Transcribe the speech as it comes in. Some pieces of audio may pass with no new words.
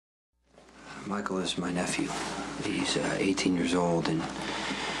Michael is my nephew. He's 18 years old, and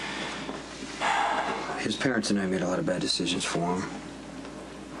his parents and I made a lot of bad decisions for him.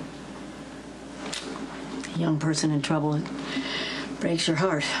 A young person in trouble, it breaks your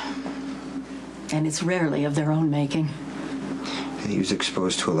heart. And it's rarely of their own making. He was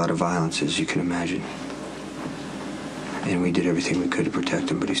exposed to a lot of violence, as you can imagine. And we did everything we could to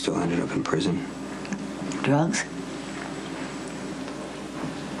protect him, but he still ended up in prison. Drugs?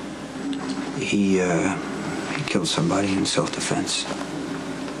 He killed somebody in self-defense.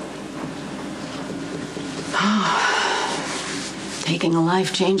 Taking a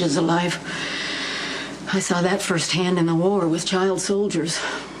life changes a life. I saw that firsthand in the war with child soldiers.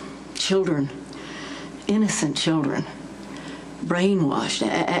 Children. Innocent children. Brainwashed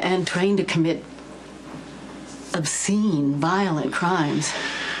and trained to commit obscene, violent crimes.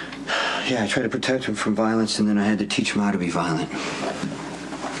 Yeah, I tried to protect him from violence, and then I had to teach him how to be violent.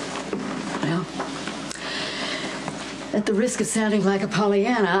 Well, at the risk of sounding like a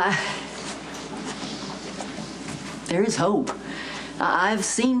Pollyanna, there is hope. I've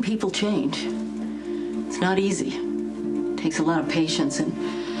seen people change. It's not easy. It takes a lot of patience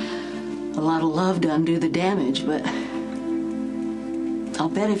and a lot of love to undo the damage, but I'll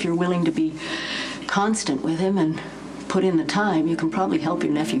bet if you're willing to be constant with him and put in the time, you can probably help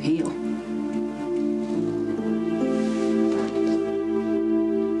your nephew heal.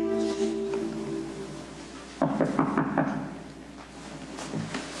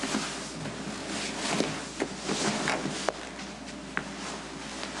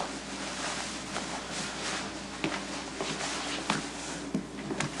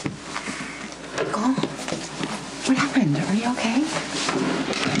 What happened? Are you okay?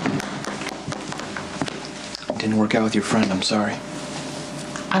 Didn't work out with your friend, I'm sorry.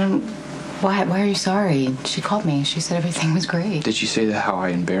 Why are you sorry? She called me. She said everything was great. Did she say that how I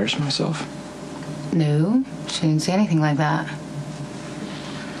embarrassed myself? No, she didn't say anything like that.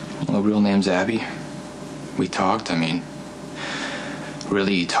 Well, the real name's Abby. We talked,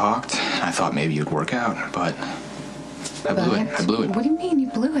 really talked. I thought maybe you'd work out, but I blew it. What do you mean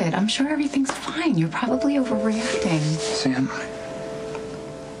you blew it? I'm sure everything's fine. You're probably overreacting. Sam,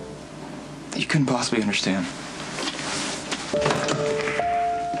 you couldn't possibly understand.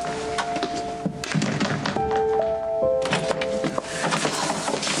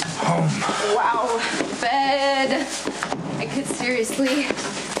 Home. Wow, bed. I could seriously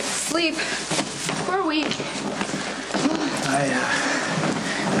sleep for a week.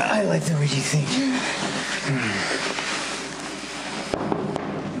 I like the way you think.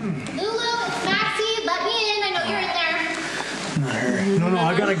 Not her. No,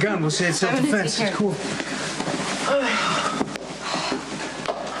 I got a gun. We'll say it's self-defense. It's cool.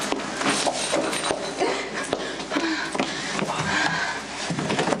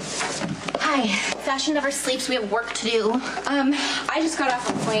 Hi. Fashion never sleeps. We have work to do. I just got off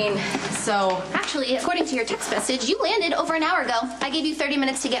a plane, so... Actually, according to your text message, you landed over an hour ago. I gave you 30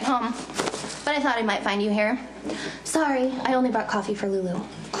 minutes to get home. But I thought I might find you here. Sorry, I only brought coffee for Lulu.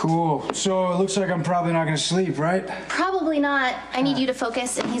 Cool. So it looks like I'm probably not going to sleep, right? Probably not. I need you to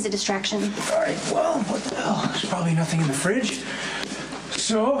focus, and he's a distraction. All right, well, what the hell? There's probably nothing in the fridge.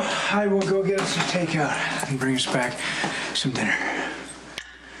 So I will go get us some takeout and bring us back some dinner.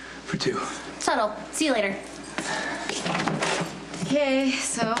 For two. Subtle. See you later. Okay,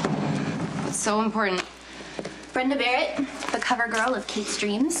 so what's so important? Brenda Barrett, the cover girl of Kate's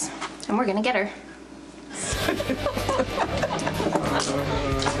Dreams, and we're gonna get her.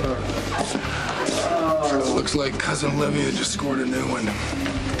 Looks like Cousin Olivia just scored a new one.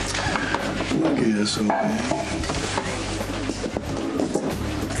 Lucky us,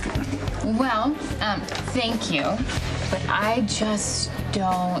 Well, thank you. But I just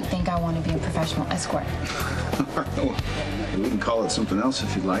don't think I want to be a professional escort. We can call it something else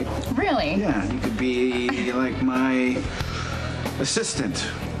if you'd like. Really? Yeah, you could be like my assistant.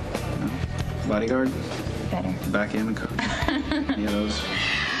 Bodyguard. Better. Backgammon cook. Yeah, those.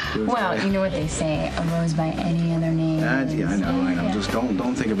 Well, you know what they say, a rose by any other name. Yeah, I know. Yeah. Just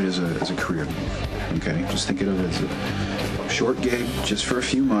don't think of it as a career. Okay? Just think of it as a short gig, just for a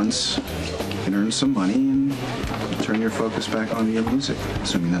few months. You can earn some money and turn your focus back onto your music,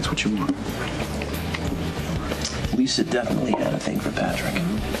 assuming that's what you want. Lisa definitely had a thing for Patrick.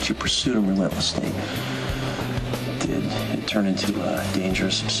 She pursued him relentlessly. Did it turn into a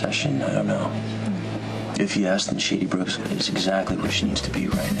dangerous obsession? I don't know. If yes, then Shady Brooks is exactly where she needs to be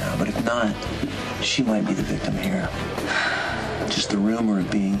right now. But if not, she might be the victim here. Just the rumor of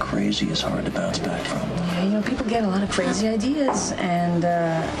being crazy is hard to bounce back from. Yeah, people get a lot of crazy ideas, and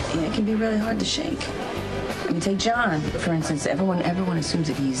it can be really hard to shake. I mean, take John, for instance. Everyone assumes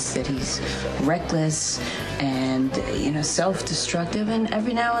that he's reckless and, you know, self-destructive, and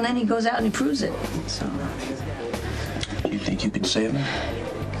every now and then he goes out and he proves it. So. You think you can save him?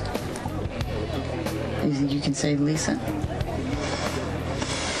 You think you can save Lisa?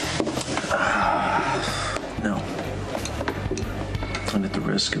 No. And at the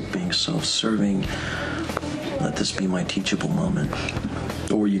risk of being self-serving, let this be my teachable moment.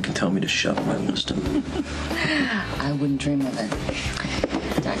 Or you can tell me to shut up my wisdom. I wouldn't dream of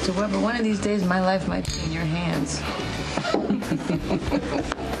it. Dr. Weber, one of these days my life might be in your hands.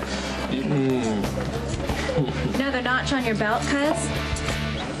 Another notch on your belt, cuz?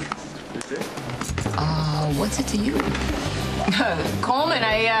 What's it to you? Coleman,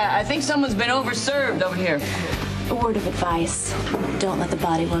 I think someone's been overserved over here. A word of advice. Don't let the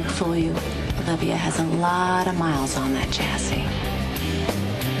bodywork fool you. Olivia has a lot of miles on that chassis.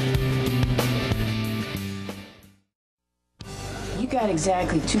 You got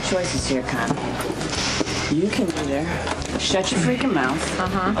exactly two choices here, Con. You can either shut your freaking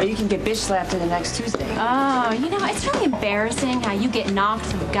mouth, or you can get bitch slapped in the next Tuesday. Oh, you know, it's really embarrassing how you get knocked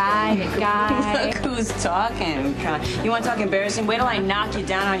from guy to guy. Look who's talking, Con. You want to talk embarrassing? Wait till I knock you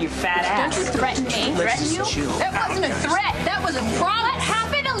down on your fat ass. Don't you threaten me. Threaten you? Chill. That wasn't a threat. That was a promise. What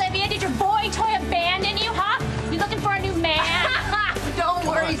happened, Olivia? Did your boy toy abandon you, huh? You looking for a new man? Don't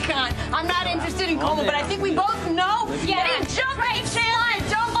worry, Con. I'm not interested in Coleman, but I think we both know that he jumped right line.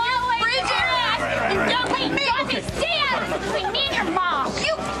 Don't you freeze your ass. And don't leave me. Stay out of this between me and your mom.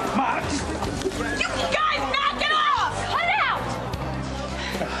 You guys, knock it off. Cut it out.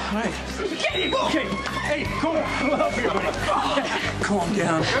 Okay. Hey, come on. I'll help you, buddy. Calm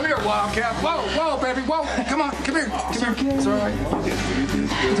down. Come here, Wildcat. Whoa, baby, whoa. Come on, come here. It's all right. What the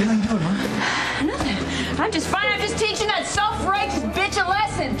hell you doing, huh? Nothing. I'm just fine. I'm just teaching that self-righteous bitch a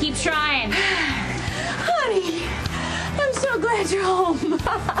lesson. Keep trying. Honey, I'm so glad you're home.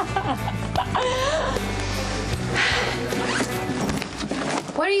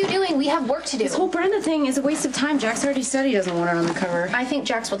 What are you doing? We have work to do. This whole Brenda thing is a waste of time. Jax already said he doesn't want her on the cover. I think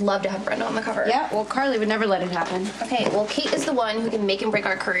Jax would love to have Brenda on the cover. Yeah, well, Carly would never let it happen. Okay, well, Kate is the one who can make and break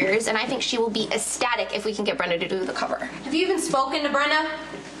our careers, and I think she will be ecstatic if we can get Brenda to do the cover. Have you even spoken to Brenda?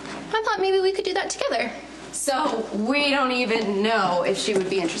 I thought maybe we could do that together. So we don't even know if she would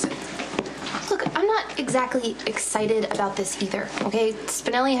be interested. Look, I'm not exactly excited about this either, okay?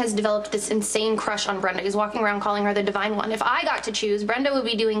 Spinelli has developed this insane crush on Brenda. He's walking around calling her the Divine One. If I got to choose, Brenda would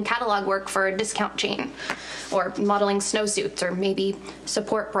be doing catalog work for a discount chain, or modeling snowsuits, or maybe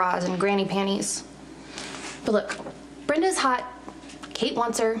support bras and granny panties. But look, Brenda's hot, Kate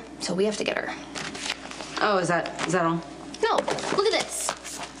wants her, so we have to get her. Oh, is that all? No, look at this.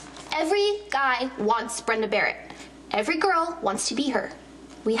 Every guy wants Brenda Barrett. Every girl wants to be her.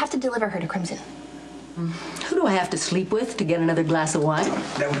 We have to deliver her to Crimson. Who do I have to sleep with to get another glass of wine?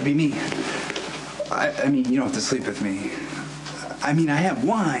 That would be me. I mean, you don't have to sleep with me. I mean, I have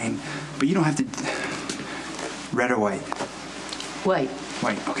wine, but you don't have to... Red or white? White.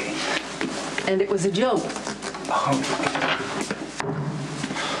 White, okay. And it was a joke. Oh.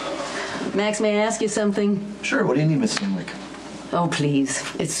 Max, may I ask you something? Sure, what do you need, Miss Stanwick? Oh, please.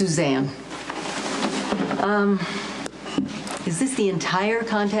 It's Suzanne. Is this the entire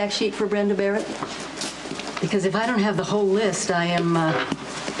contact sheet for Brenda Barrett? Because if I don't have the whole list, I am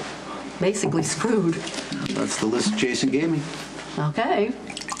basically screwed. That's the list Jason gave me. Okay.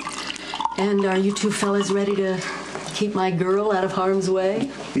 And are you two fellas ready to keep my girl out of harm's way?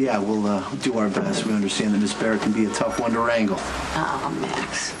 Yeah, we'll do our best. We understand that Miss Barrett can be a tough one to wrangle. Ah,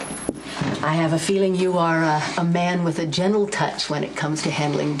 Max. I have a feeling you are a man with a gentle touch when it comes to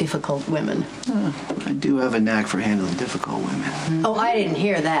handling difficult women. I do have a knack for handling difficult women. Oh, I didn't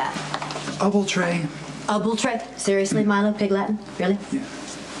hear that. Double tray. Double tray? Seriously, Milo, Pig Latin? Really?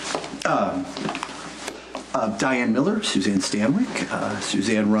 Yeah. Diane Miller, Suzanne Stanwick.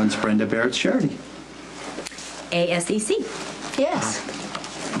 Suzanne runs Brenda Barrett's charity. ASEC. Yes.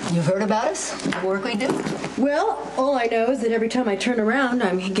 You've heard about us? The work we do? Well, all I know is that every time I turn around,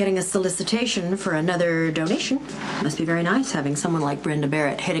 I'm getting a solicitation for another donation. Must be very nice having someone like Brenda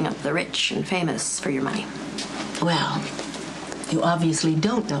Barrett hitting up the rich and famous for your money. Well, you obviously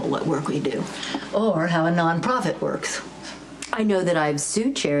don't know what work we do, or how a nonprofit works. I know that I've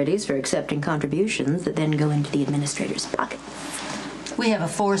sued charities for accepting contributions that then go into the administrator's pocket. We have a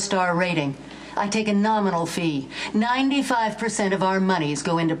 4-star rating. I take a nominal fee. 95% of our monies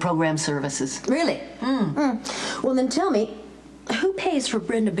go into program services. Really? Well, then tell me, who pays for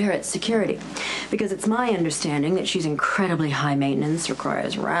Brenda Barrett's security? Because it's my understanding that she's incredibly high maintenance,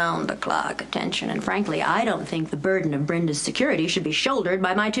 requires round-the-clock attention, and frankly, I don't think the burden of Brenda's security should be shouldered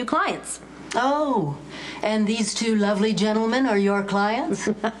by my two clients. Oh, and these two lovely gentlemen are your clients?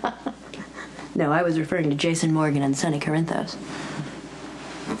 No, I was referring to Jason Morgan and Sonny Corinthos.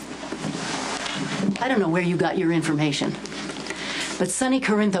 I don't know where you got your information, but Sonny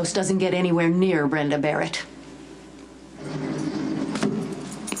Corinthos doesn't get anywhere near Brenda Barrett.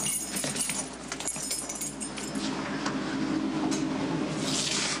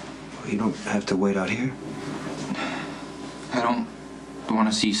 You don't have to wait out here. I don't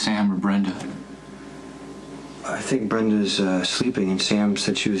want to see Sam or Brenda. I think Brenda's sleeping, and Sam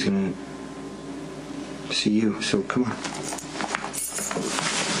said she was gonna see you, so come on.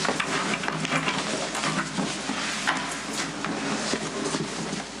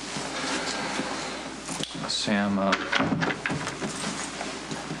 Sam,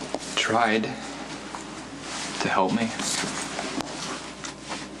 tried to help me.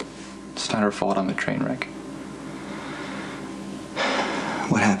 It's not her fault I'm a train wreck.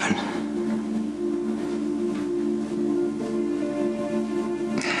 What happened?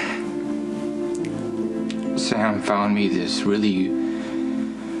 Sam found me this really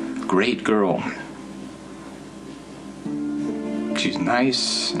great girl. She's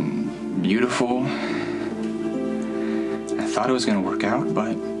nice and beautiful. I thought it was gonna work out,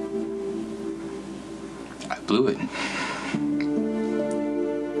 but I blew it.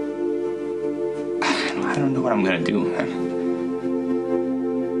 I don't know what I'm gonna do, man.